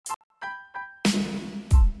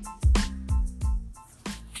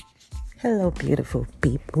Hello, beautiful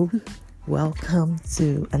people. Welcome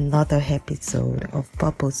to another episode of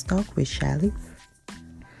Purpose Talk with Shally.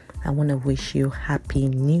 I want to wish you Happy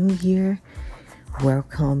New Year.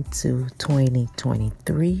 Welcome to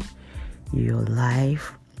 2023, your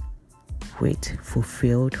life with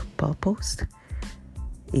fulfilled purpose.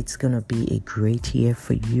 It's going to be a great year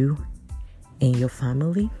for you and your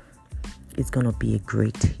family. It's going to be a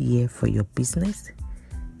great year for your business.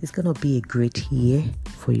 It's going to be a great year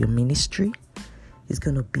for your ministry. It's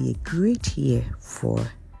going to be a great year for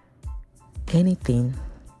anything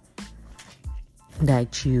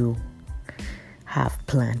that you have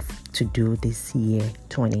planned to do this year,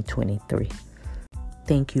 2023.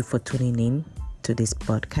 Thank you for tuning in to this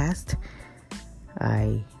podcast.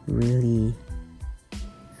 I really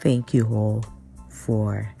thank you all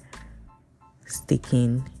for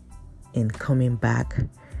sticking and coming back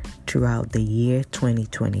throughout the year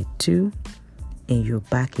 2022, and you're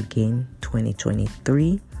back again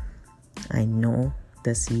 2023. I know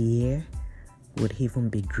this year would even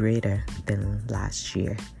be greater than last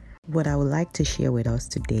year. What I would like to share with us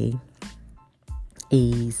today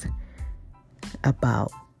is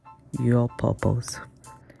about your purpose.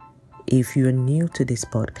 If you're new to this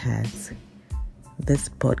podcast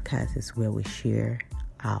is where we share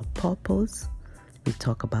our purpose. We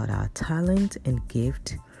talk about our talent and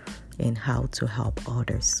gift and how to help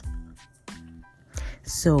others.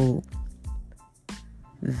 So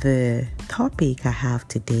the topic I have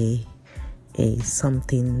today is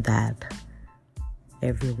something that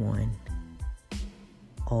everyone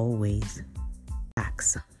always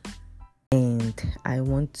asks. And I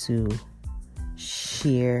want to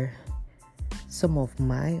share some of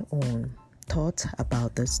my own thoughts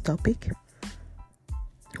about this topic.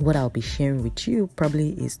 What I'll be sharing with you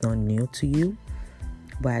probably is not new to you,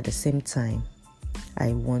 but at the same time,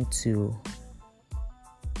 I want to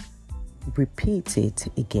repeat it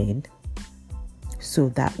again so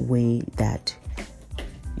that way that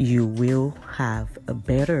you will have a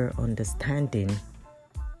better understanding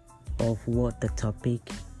of what the topic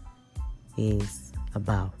is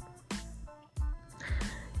about.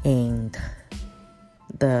 And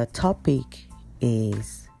the topic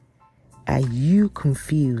is, are you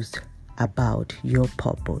confused about your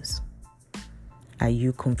purpose? Are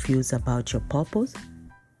you confused about your purpose?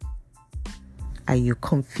 Are you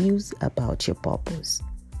confused about your purpose?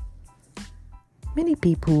 Many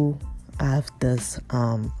people have this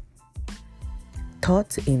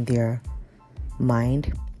thought in their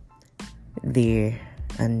mind. They're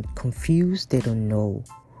confused. They don't know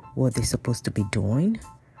what they're supposed to be doing.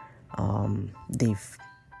 They've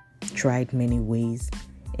tried many ways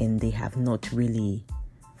and they have not really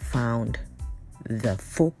found the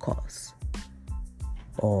focus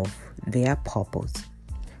of their purpose.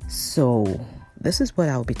 So this is what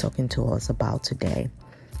I'll be talking to us about today.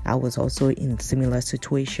 I was also in a similar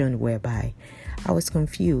situation whereby I was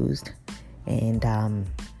confused, and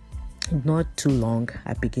not too long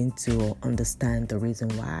I began to understand the reason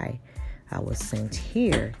why I was sent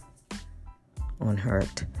here on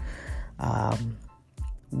earth.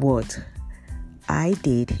 What I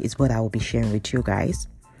did is what I will be sharing with you guys.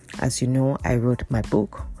 As you know, I wrote my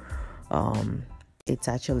book. It's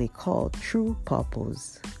actually called True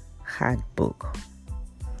Purpose Handbook.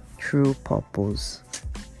 True Purpose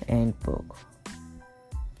Handbook.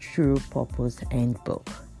 True Purpose Handbook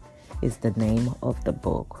is the name of the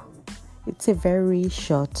book. It's a very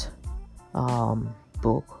short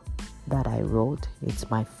book that I wrote. It's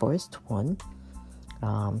my first one.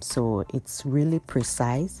 So it's really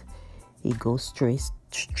precise. It goes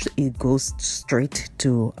straight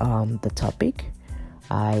to the topic.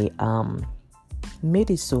 I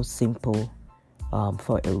made it so simple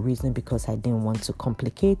for a reason, because I didn't want to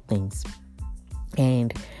complicate things.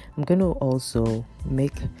 And I'm going to also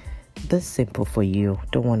make this simple for you.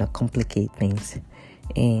 Don't want to complicate things.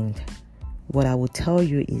 And what I will tell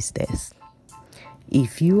you is this.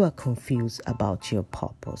 If you are confused about your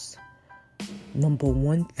purpose, number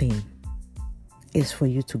one thing is for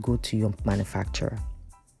you to go to your manufacturer.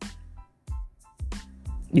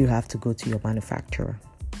 You have to go to your manufacturer.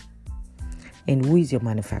 And who is your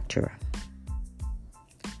manufacturer?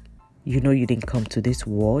 You know you didn't come to this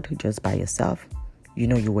world just by yourself. You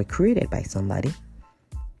know you were created by somebody.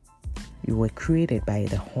 You were created by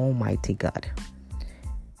the Almighty God.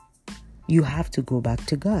 You have to go back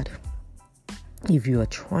to God. If you are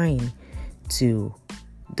trying to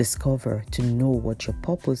discover, to know what your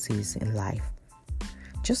purpose is in life.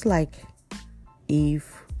 Just like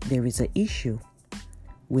if there is an issue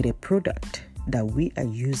with a product that we are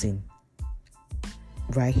using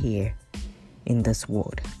right here in this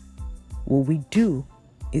world, what we do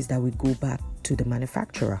is that we go back to the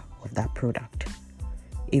manufacturer of that product.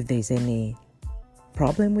 If there's any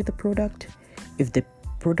problem with the product, if the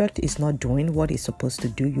product is not doing what it's supposed to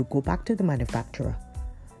do, you go back to the manufacturer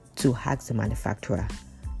to ask the manufacturer,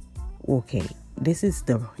 okay, this is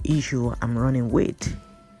the issue I'm running with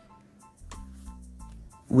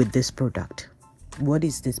this product. What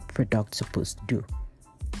is this product supposed to do?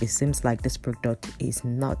 It seems like this product is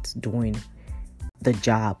not doing the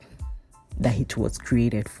job that it was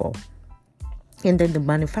created for. And then the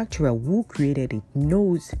manufacturer who created it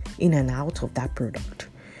knows in and out of that product.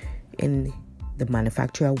 And the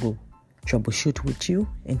manufacturer will troubleshoot with you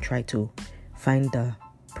and try to find the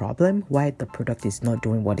problem, why the product is not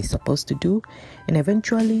doing what it's supposed to do. And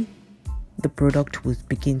eventually, the product will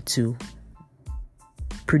begin to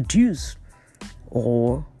produce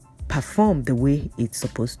or perform the way it's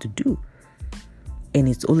supposed to do. And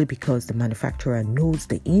it's only because the manufacturer knows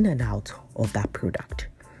the in and out of that product.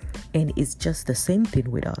 And it's just the same thing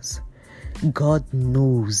with us. God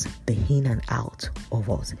knows the in and out of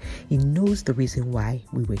us. He knows the reason why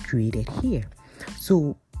we were created here.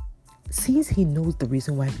 So, since He knows the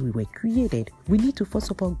reason why we were created, we need to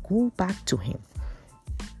first of all go back to Him.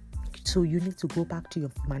 So you need to go back to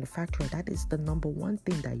your manufacturer. That is the number one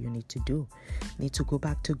thing that you need to do. You need to go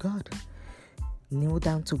back to God. Kneel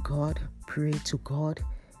down to God. Pray to God.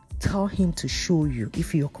 Tell Him to show you.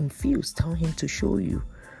 If you're confused, tell Him to show you.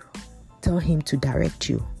 Tell Him to direct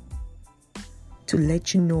you. To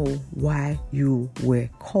let you know why you were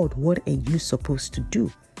called. What are you supposed to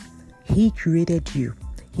do? He created you.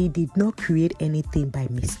 He did not create anything by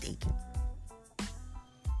mistake.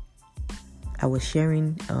 I was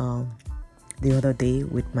sharing the other day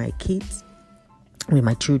with my kids, with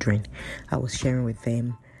my children. I was sharing with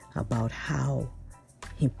them about how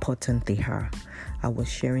important they are. I was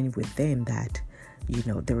sharing with them that,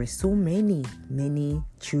 there are so many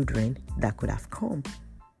children that could have come.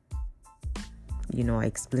 I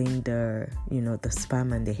explained the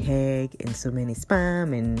sperm and the egg, and so many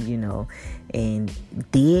sperm, and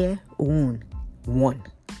their own one.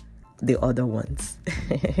 The other ones.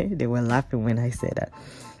 They were laughing when I said that.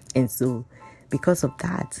 And so because of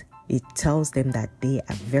that, it tells them that they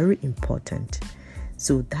are very important.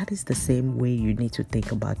 So that is the same way you need to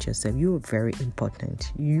think about yourself. You are very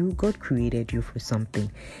important. God created you for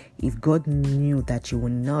something. If God knew that you will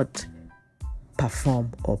not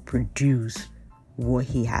perform or produce what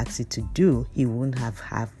He asked you to do, He wouldn't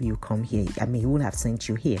have you come here. He wouldn't have sent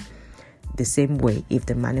you here. The same way, if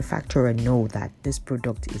the manufacturer know that this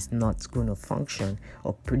product is not going to function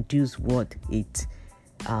or produce what it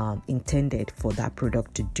intended for that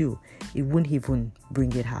product to do, it won't even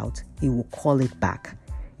bring it out. It will call it back.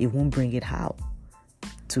 It won't bring it out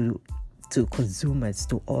to consumers,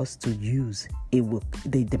 to us to use. It will.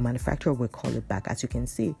 The manufacturer will call it back. As you can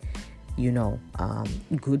see,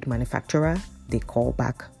 good manufacturer, they call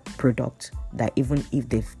back product that even if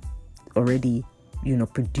they've already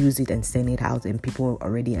produce it and send it out and people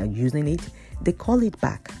already are using it, they call it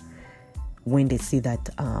back when they see that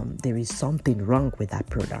there is something wrong with that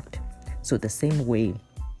product. So the same way,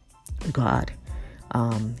 God,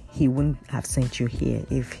 He wouldn't have sent you here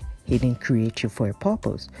if He didn't create you for a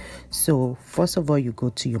purpose. So first of all, you go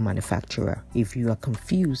to your manufacturer if you are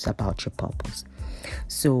confused about your purpose.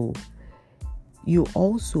 So you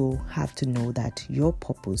also have to know that your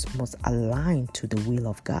purpose must align to the will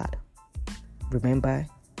of God. Remember,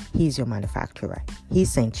 He's your manufacturer. He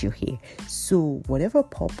sent you here. So whatever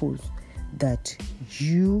purpose that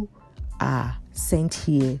you are sent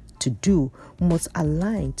here to do must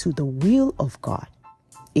align to the will of God.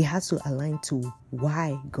 It has to align to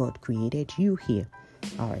why God created you here.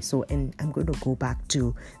 All right. So, and I'm going to go back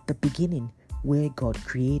to the beginning where God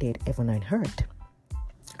created heaven and earth.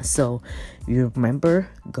 So you remember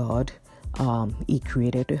God, He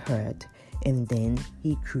created the earth. And then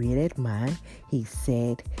He created man. He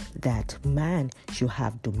said that man should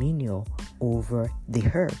have dominion over the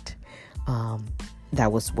earth.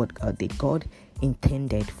 That was what God did. God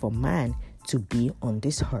intended for man to be on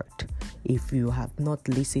this earth. If you have not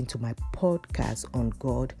listened to my podcast on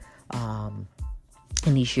God,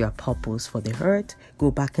 initial purpose for the earth, go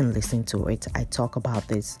back and listen to it. I talk about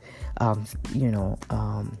this,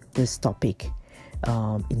 this topic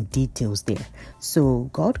in details there. So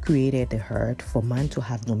God created the earth for man to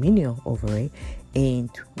have dominion over it. And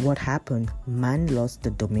what happened? Man lost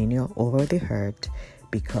the dominion over the earth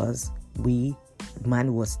because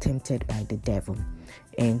man was tempted by the devil.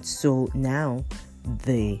 And so now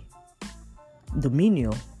the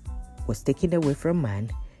dominion was taken away from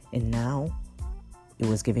man, and now it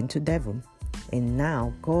was given to devil. And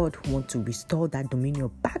now God wants to restore that dominion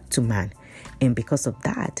back to man. And because of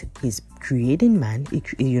that, he's creating man,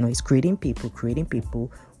 he's creating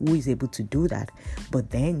people who is able to do that. But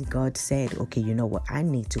then God said, okay, you know what? I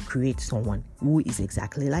need to create someone who is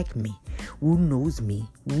exactly like me, who knows me,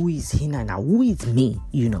 who is Hina now, who is me,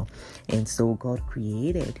 And so God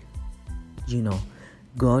created,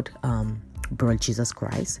 God brought Jesus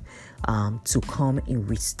Christ to come and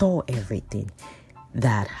restore everything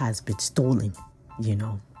that has been stolen,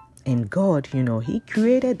 And God, He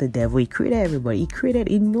created the devil, He created everybody,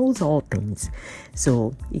 He knows all things.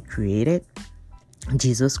 So He created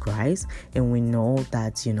Jesus Christ, and we know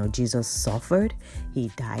that Jesus suffered, He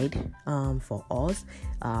died for us.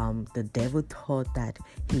 The devil thought that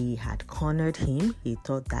he had cornered him. He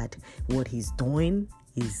thought that what he's doing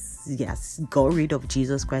is got rid of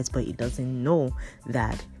Jesus Christ, but he doesn't know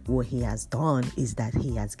that what he has done is that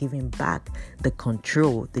he has given back the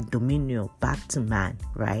control, the dominion back to man,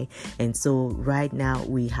 right? And so right now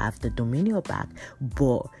we have the dominion back,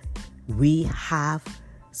 but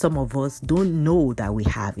some of us don't know that we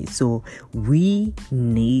have it. So we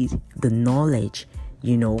need the knowledge,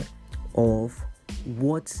 of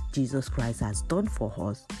what Jesus Christ has done for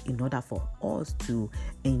us in order for us to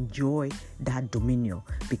enjoy that dominion,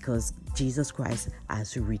 because Jesus Christ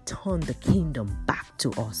has returned the kingdom back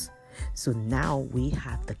to us. So now we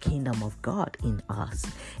have the kingdom of God in us.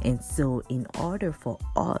 And so in order for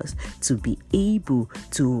us to be able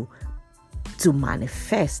to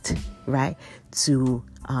manifest, right, to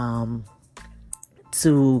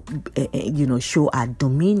show our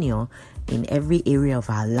dominion in every area of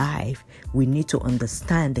our life, we need to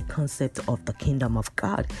understand the concept of the kingdom of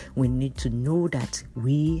God. We need to know that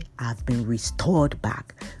we have been restored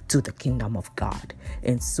back to the kingdom of God.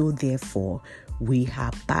 And so therefore, we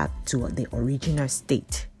are back to the original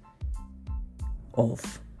state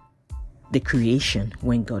of the creation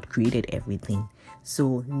when God created everything.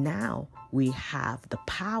 So now we have the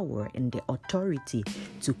power and the authority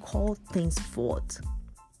to call things forth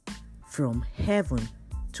from heaven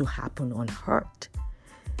to happen on earth.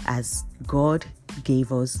 As God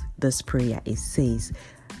gave us this prayer, it says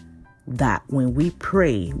that when we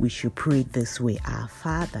pray, we should pray this way: Our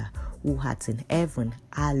Father who art in heaven,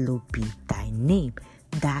 hallowed be thy name.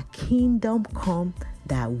 Thy kingdom come,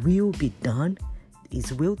 thy will be done,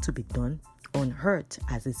 His will to be done on earth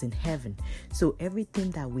as is in heaven. So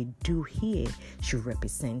everything that we do here should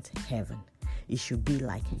represent heaven. It should be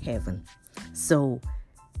like heaven. So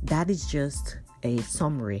that is just a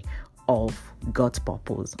summary of God's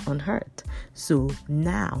purpose on earth. So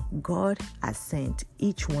now God has sent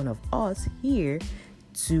each one of us here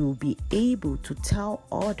to be able to tell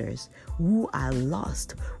others who are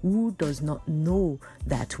lost, who does not know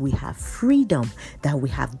that we have freedom, that we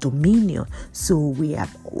have dominion. So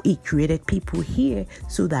He created people here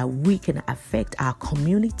so that we can affect our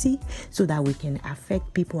community, so that we can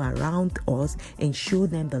affect people around us and show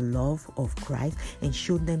them the love of Christ and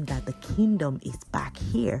show them that the kingdom is back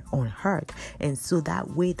here on earth. And so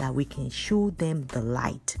that way that we can show them the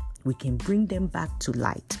light, we can bring them back to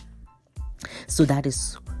light. So that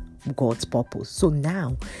is God's purpose. So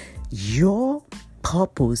now your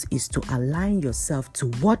purpose is to align yourself to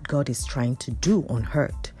what God is trying to do on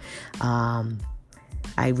earth. I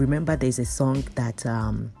remember there's a song that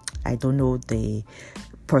I don't know the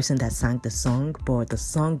person that sang the song, but the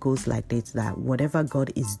song goes like this: that whatever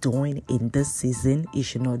God is doing in this season, He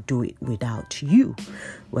should not do it without you.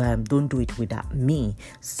 Don't do it without me.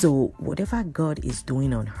 So whatever God is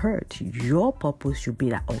doing on earth, your purpose should be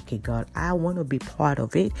that, okay, God, I want to be part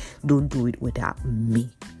of it. Don't do it without me.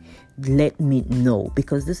 Let me know,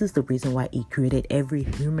 because this is the reason why He created every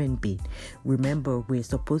human being. Remember, we're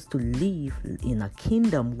supposed to live in a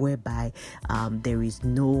kingdom whereby there is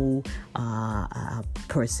no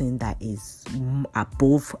person that is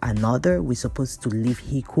above another. We're supposed to live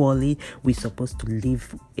equally. We're supposed to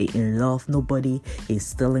live in love. Nobody is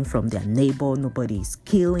stealing from their neighbor. Nobody is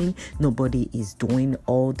killing. Nobody is doing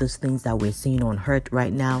all those things that we're seeing on earth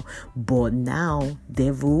right now. But now,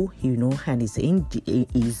 devil, and his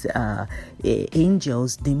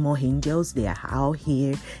angels, demon angels, they are out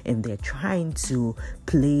here and they're trying to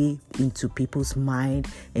play into people's mind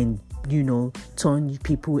and turn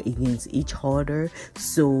people against each other.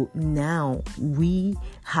 So now we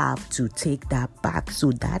have to take that back.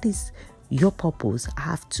 So that is your purpose.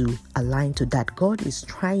 Have to align to that. God is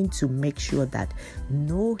trying to make sure that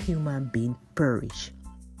no human being perish.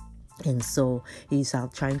 And so He's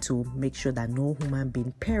out trying to make sure that no human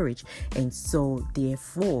being perish. And so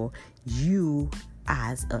therefore, you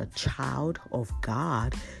as a child of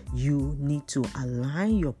God, you need to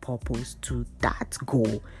align your purpose to that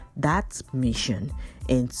goal, that mission.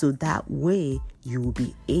 And so that way you will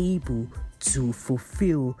be able to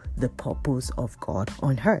fulfill the purpose of God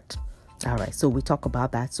on earth. All right, so we talk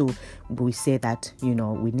about that. So we say that,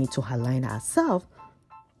 we need to align ourselves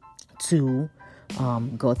to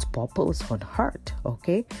God's purpose on earth.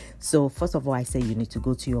 Okay, so first of all, I say you need to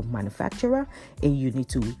go to your manufacturer and you need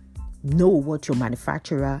to know what your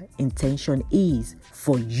manufacturer intention is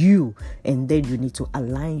for you, and then you need to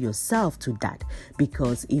align yourself to that,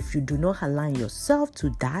 because if you do not align yourself to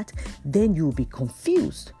that, then you'll be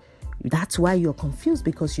confused. That's why you're confused,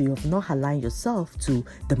 because you have not aligned yourself to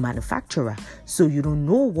the manufacturer. So you don't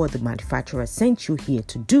know what the manufacturer sent you here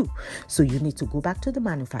to do. So you need to go back to the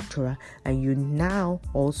manufacturer, and you now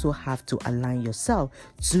also have to align yourself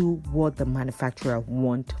to what the manufacturer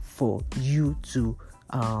wants for you to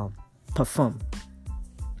perform.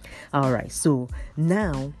 All right. So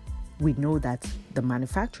now we know that the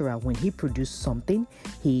manufacturer, when he produces something,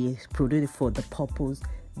 he produced it for the purpose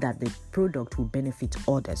that the product will benefit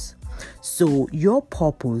others. So your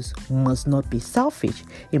purpose must not be selfish.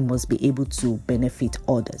 It must be able to benefit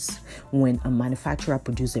others. When a manufacturer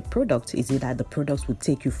produces a product, is it that the product will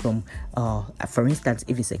take you from, for instance,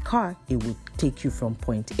 if it's a car, it will take you from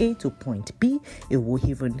point A to point B. It will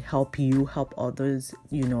even help you help others.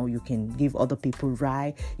 You can give other people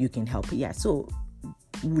ride. You can help. Yeah. So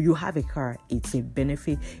you have a car. It's a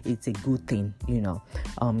benefit. It's a good thing.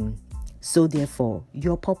 So therefore,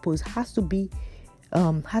 your purpose has to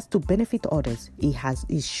benefit others.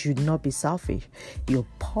 It should not be selfish. Your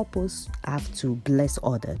purpose have to bless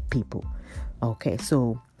other people. Okay,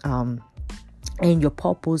 so and your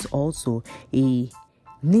purpose also, it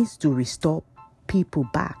needs to restore people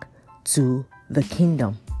back to the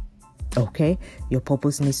kingdom. Okay, your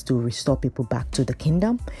purpose needs to restore people back to the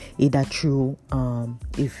kingdom, either through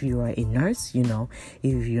if you are a nurse,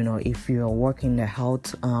 if you're working the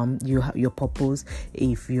health, your purpose.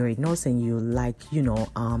 If you're a nurse and you like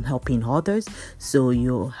helping others, so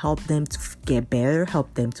you help them to get better,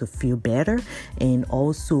 help them to feel better, and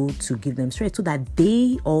also to give them strength so that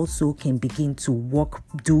they also can begin to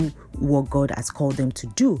do what God has called them to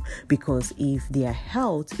do. Because if their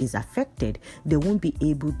health is affected, they won't be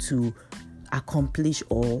able to accomplish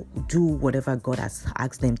or do whatever God has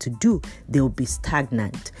asked them to do. They'll be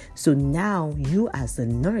stagnant. So now you, as a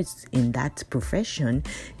nurse in that profession,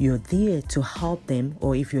 you're there to help them,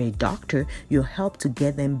 or if you're a doctor, you help to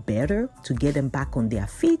get them better, to get them back on their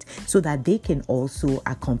feet so that they can also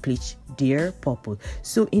accomplish their purpose.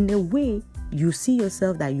 So in a way, you see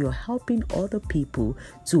yourself that you're helping other people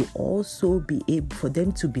to also be able, for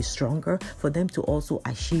them to be stronger, for them to also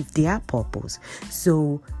achieve their purpose.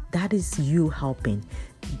 So that is you helping.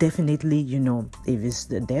 Definitely, if it's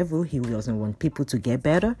the devil, he doesn't want people to get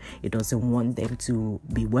better. He doesn't want them to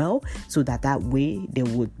be well, so that way they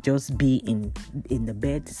would just be in the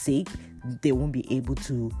bed sick. They won't be able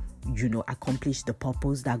to accomplish the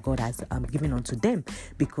purpose that God has given unto them.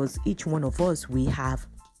 Because each one of us, we have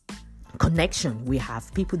connection. We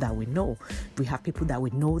have people that we know. We have people that we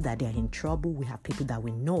know that they're in trouble. We have people that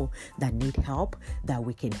we know that need help, that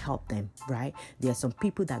we can help them, right? There are some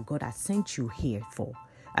people that God has sent you here for.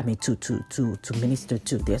 To minister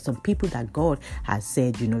to. There are some people that God has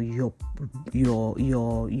said, your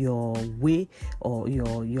way or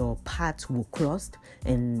your path will cross,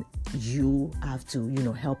 and you have to,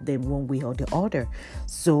 help them one way or the other.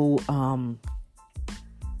 So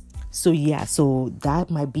that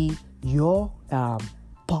might be your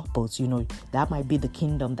purpose. That might be the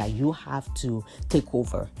kingdom that you have to take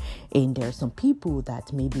over. And there are some people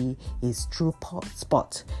that maybe is true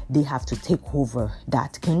spot. They have to take over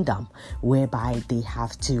that kingdom, whereby they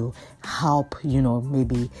have to help,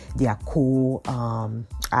 maybe their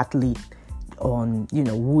athlete on,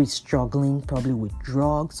 who is struggling probably with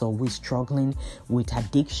drugs, or who is struggling with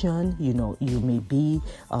addiction. You may be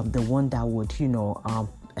the one that would,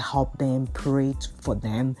 help them, pray for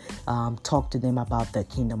them, talk to them about the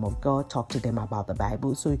kingdom of God, talk to them about the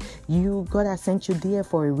Bible. So God has sent you there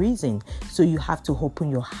for a reason. So you have to open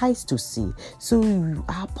your eyes to see. So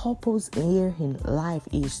our purpose here in life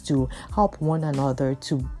is to help one another,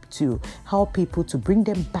 to help people, to bring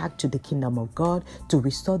them back to the kingdom of God, to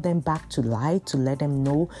restore them back to light, to let them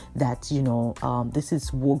know that, this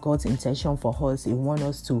is what God's intention for us. He wants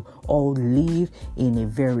us to all live in a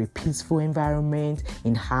very peaceful environment,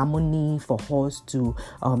 in harmony, for us to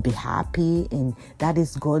be happy. And that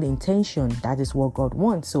is God's intention. That is what God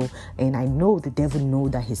wants. So, and I know the devil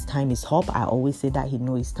knows that his time is up. I always say that he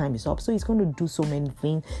knows his time is up. So he's going to do so many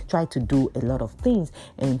things, try to do a lot of things.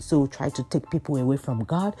 And so try to take people away from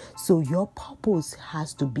God. So your purpose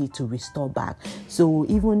has to be to restore back. So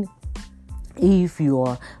even If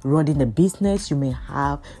you're running a business, you may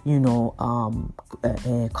have,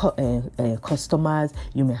 customers.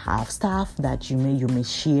 You may have staff that you may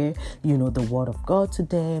share, the word of God to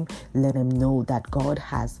them. Let them know that God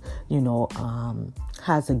has,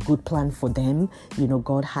 has a good plan for them.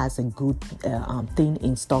 God has a good thing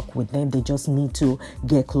in stock with them. They just need to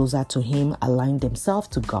get closer to Him, align themselves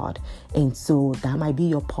to God. And so that might be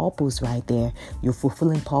your purpose right there. You're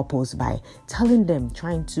fulfilling purpose by telling them,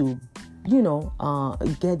 trying to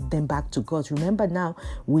get them back to God. Remember, now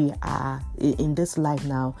we are in this life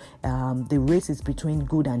now. The race is between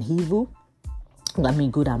good and evil.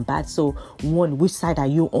 Good and bad. So which side are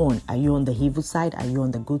you on? Are you on the evil side? Are you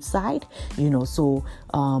on the good side? So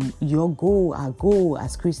our goal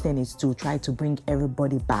as Christian is to try to bring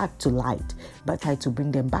everybody back to light, but try to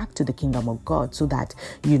bring them back to the kingdom of God, so that,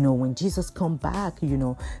 when Jesus come back,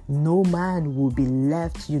 no man will be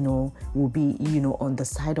left, will be, on the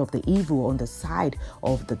side of the evil, on the side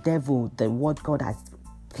of the devil, what God has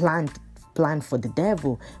planned for the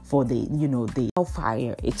devil, for the the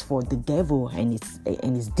hellfire. It's for the devil and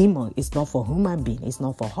it's demon. It's not for human being. It's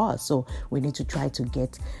not for us. So we need to try to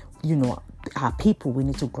get our people. We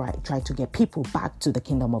need to try to get people back to the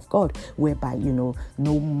kingdom of God, whereby no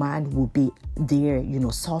man will be there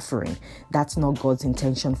suffering. That's not God's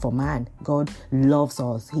intention for man. God loves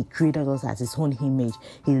us. He created us as His own image.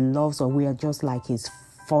 He loves us. We are just like His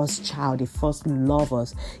first child. He first loved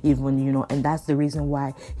us, even and that's the reason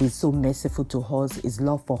why He's so merciful to us. His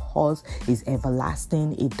love for us is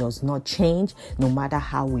everlasting. It does not change. No matter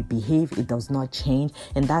how we behave, it does not change.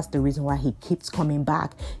 And that's the reason why He keeps coming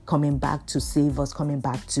back to save us, coming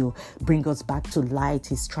back to bring us back to light.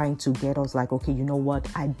 He's trying to get us like, okay, you know what,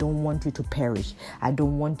 I don't want you to perish. I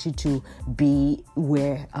don't want you to be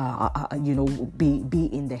where be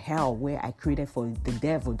in the hell where I created for the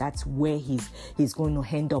devil. That's where he's going to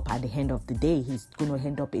end up at the end of the day. He's going to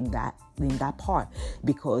end up in that part,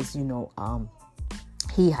 because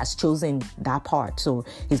He has chosen that part. So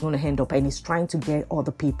He's going to end up, and He's trying to get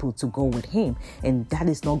other people to go with Him. And that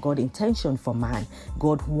is not God's intention for man.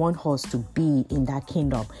 God wants us to be in that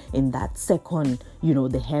kingdom, in that second,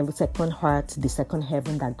 the second heart, the second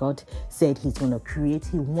heaven that God said He's going to create.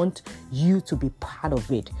 He wants you to be part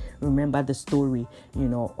of it. Remember the story,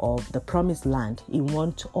 of the promised land. He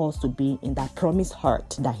wants us to be in that promised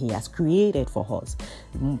heart that He has created for us.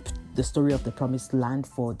 The story of the promised land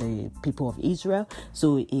for the people of Israel.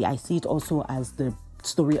 So I see it also as the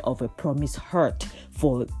story of a promised heart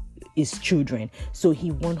for His children. So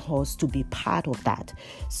He wants us to be part of that.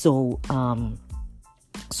 So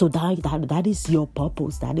that is your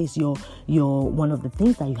purpose. That is your one of the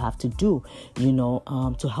things that you have to do,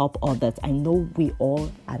 to help others. I know we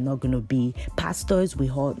all are not going to be pastors. We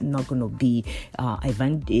all not going to be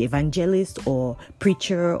evangelists or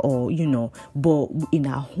preacher, or but in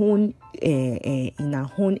our own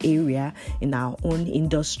area, in our own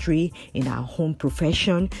industry, in our own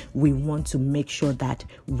profession, we want to make sure that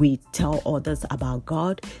we tell others about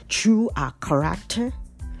God through our character,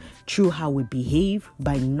 through how we behave,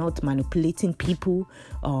 by not manipulating people,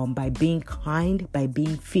 by being kind, by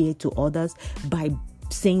being fair to others, by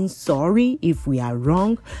saying sorry if we are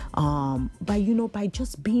wrong, by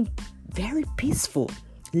just being very peaceful.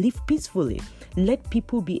 Live peacefully. Let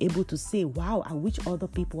people be able to say, wow, I wish other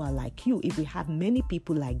people are like you. If we have many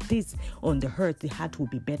people like this on the earth, the heart will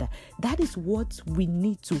be better. That is what we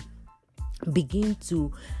need to begin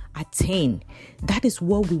to attain. That is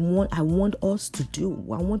what we want. I want us to do.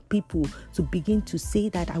 I want people to begin to say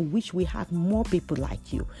that I wish we have more people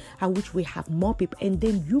like you. I wish we have more people. And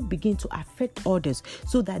then you begin to affect others,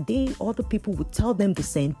 so that other people will tell them the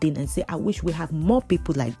same thing and say, I wish we have more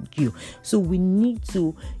people like you. So we need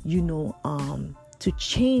to, to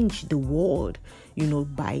change the world,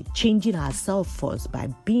 by changing ourselves first, by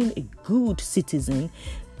being a good citizen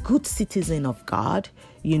of God,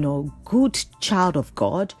 good child of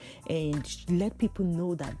God, and let people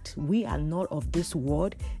know that we are not of this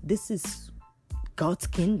world. This is God's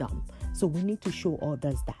kingdom. So we need to show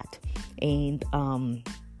others that. And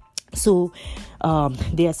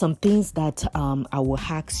there are some things that I will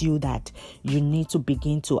ask you that you need to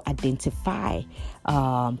begin to identify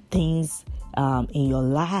things in your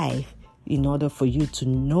life in order for you to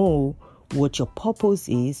know what your purpose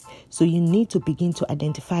is. So you need to begin to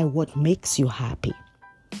identify what makes you happy.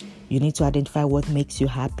 You need to identify what makes you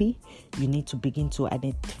happy. You need to begin to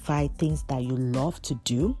identify things that you love to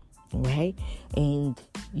do, right? And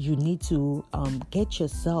you need to get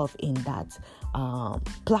yourself in that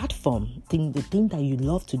platform, the thing that you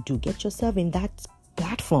love to do. Get yourself in that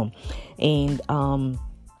platform. And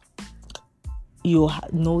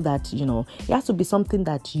know that, it has to be something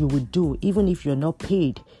that you would do. Even if you're not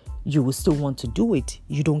paid, you will still want to do it.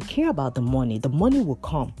 You don't care about the money. The money will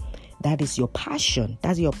come. That is your passion.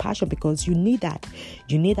 That's your passion, because you need that.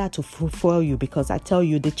 You need that to fulfill you, because I tell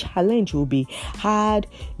you, the challenge will be hard.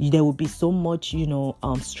 There will be so much,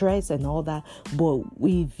 stress and all that. But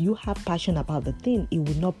if you have passion about the thing, it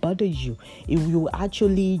will not bother you. It will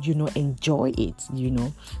actually, enjoy it,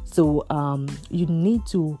 So you need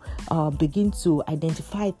to begin to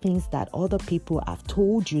identify things that other people have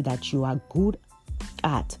told you that you are good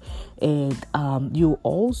at, and you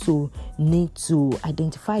also need to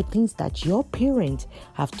identify things that your parents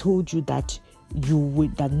have told you that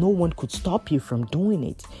that no one could stop you from doing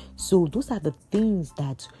it. So those are the things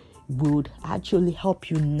that would actually help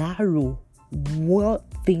you narrow what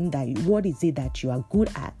is it that you are good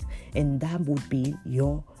at, and that would be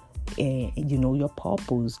your your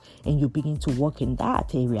purpose, and you begin to work in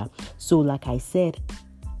that area. So like I said,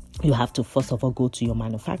 you have to first of all go to your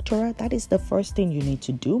manufacturer. That is the first thing you need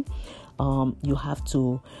to do. You have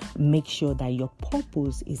to make sure that your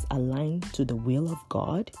purpose is aligned to the will of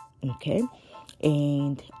God. Okay.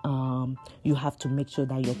 And you have to make sure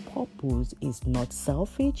that your purpose is not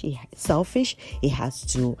selfish. It has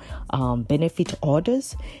to benefit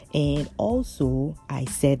others. And also, I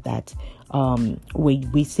said that when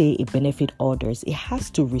we say it benefit others, it has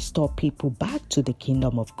to restore people back to the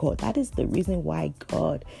kingdom of God. That is the reason why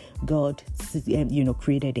God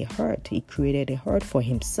created a herd. He created a herd for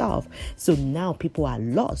himself. So now people are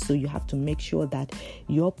lost. So you have to make sure that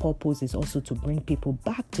your purpose is also to bring people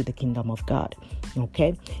back to the kingdom of God.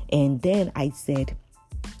 Okay. And then I said,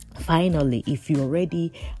 finally, if you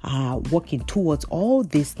already are working towards all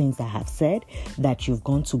these things I have said, that you've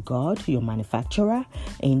gone to God, your manufacturer,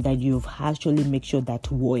 and that you've actually make sure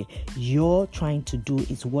that what you're trying to do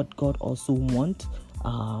is what God also wants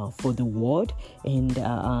for the world, and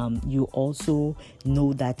you also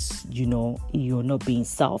know that you're not being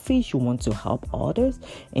selfish. You want to help others,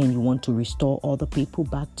 and you want to restore other people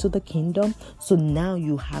back to the kingdom. So now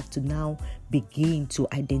you have to now begin to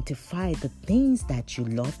identify the things that you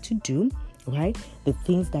love to do, right? The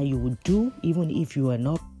things that you will do even if you are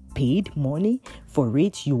not paid money for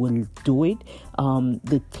it, you will do it.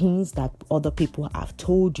 The things that other people have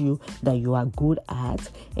told you that you are good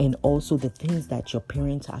at, and also the things that your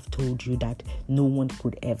parents have told you that no one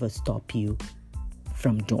could ever stop you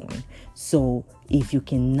from doing. So if you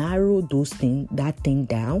can narrow that thing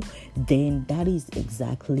down, then that is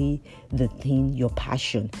exactly the thing, your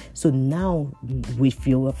passion. So now, if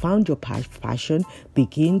you have found your passion,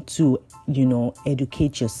 begin to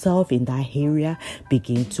educate yourself in that area,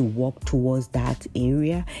 begin to work towards that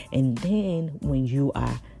area. And then when you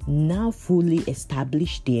are now fully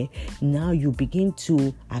established there, now you begin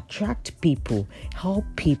to attract people, help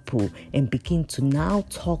people, and begin to now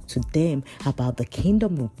talk to them about the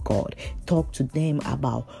kingdom of God. Talk to them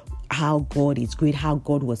about how God is great, how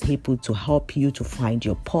God was able to help you to find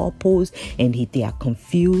your purpose. And if they are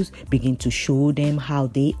confused, begin to show them how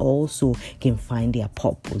they also can find their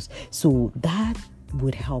purpose. So that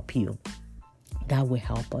would help you. That will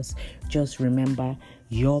help us. Just remember,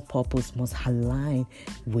 your purpose must align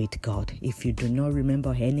with God. If you do not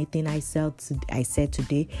remember anything I said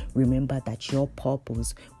today, remember that your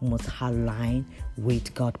purpose must align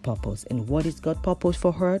with God's purpose. And what is God's purpose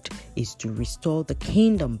for earth? Is to restore the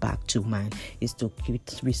kingdom back to man. Is to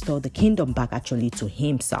restore the kingdom back actually to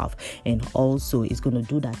himself. And also is going to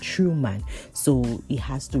do that through man. So he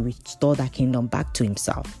has to restore that kingdom back to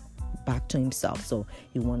himself. So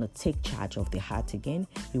you want to take charge of the heart again.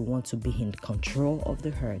 You want to be in control of the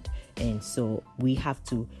herd. And so we have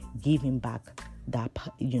to give him back that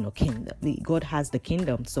kingdom. God has the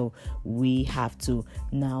kingdom, so we have to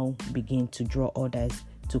now begin to draw others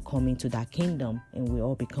to come into that kingdom, and we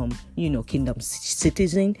all become kingdom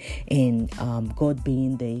citizen, and God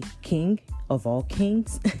being the king of all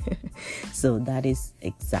kings. So that is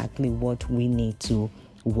exactly what we need to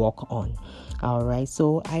work on. All right,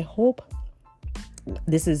 so I hope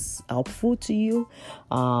this is helpful to you.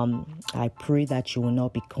 I pray that you will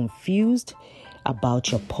not be confused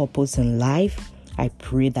about your purpose in life. I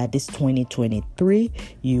pray that this 2023,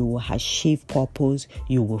 you will achieve purpose,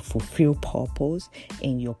 you will fulfill purpose,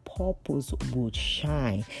 and your purpose will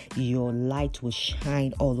shine. Your light will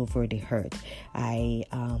shine all over the earth. I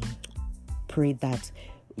pray that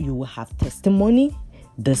you will have testimony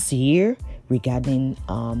this year, regarding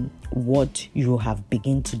what you have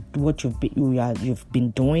begun to, you've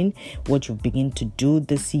been doing, what you've begun to do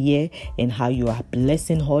this year, and how you are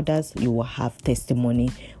blessing others. You will have testimony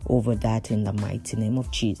over that in the mighty name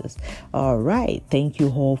of Jesus. All right, thank you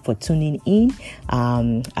all for tuning in.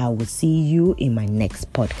 I will see you in my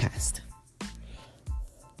next podcast.